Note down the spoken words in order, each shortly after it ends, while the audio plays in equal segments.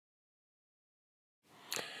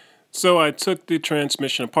So I took the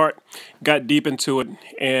transmission apart, got deep into it,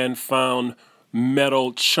 and found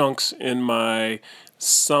metal chunks in my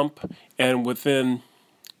sump and within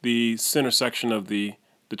the center section of the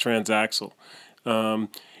transaxle. I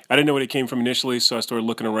didn't know where it came from initially, so I started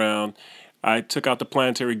looking around. I took out the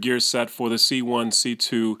planetary gear set for the C1,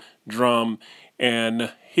 C2 drum,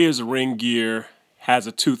 and here's a ring gear, has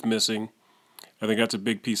a tooth missing. I think that's a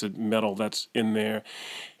big piece of metal that's in there.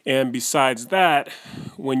 And besides that,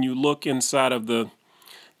 when you look inside of the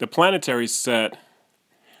planetary set,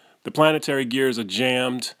 the planetary gears are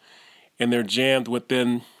jammed, and they're jammed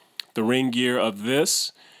within the ring gear of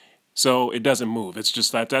this, so it doesn't move. It's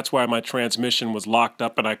just that's why my transmission was locked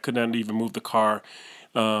up, and I couldn't even move the car,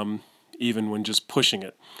 even when just pushing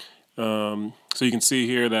it. So you can see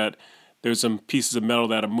here that there's some pieces of metal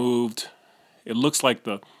that are moved. It looks like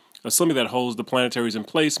the something that holds the planetaries in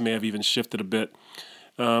place may have even shifted a bit.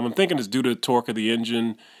 I'm thinking it's due to the torque of the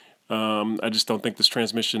engine. I just don't think this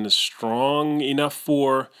transmission is strong enough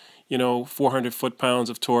for 400 foot-pounds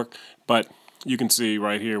of torque. But you can see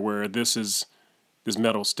right here where this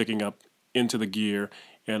metal sticking up into the gear,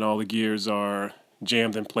 and all the gears are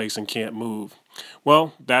jammed in place and can't move.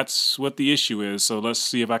 Well, that's what the issue is. So let's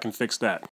see if I can fix that.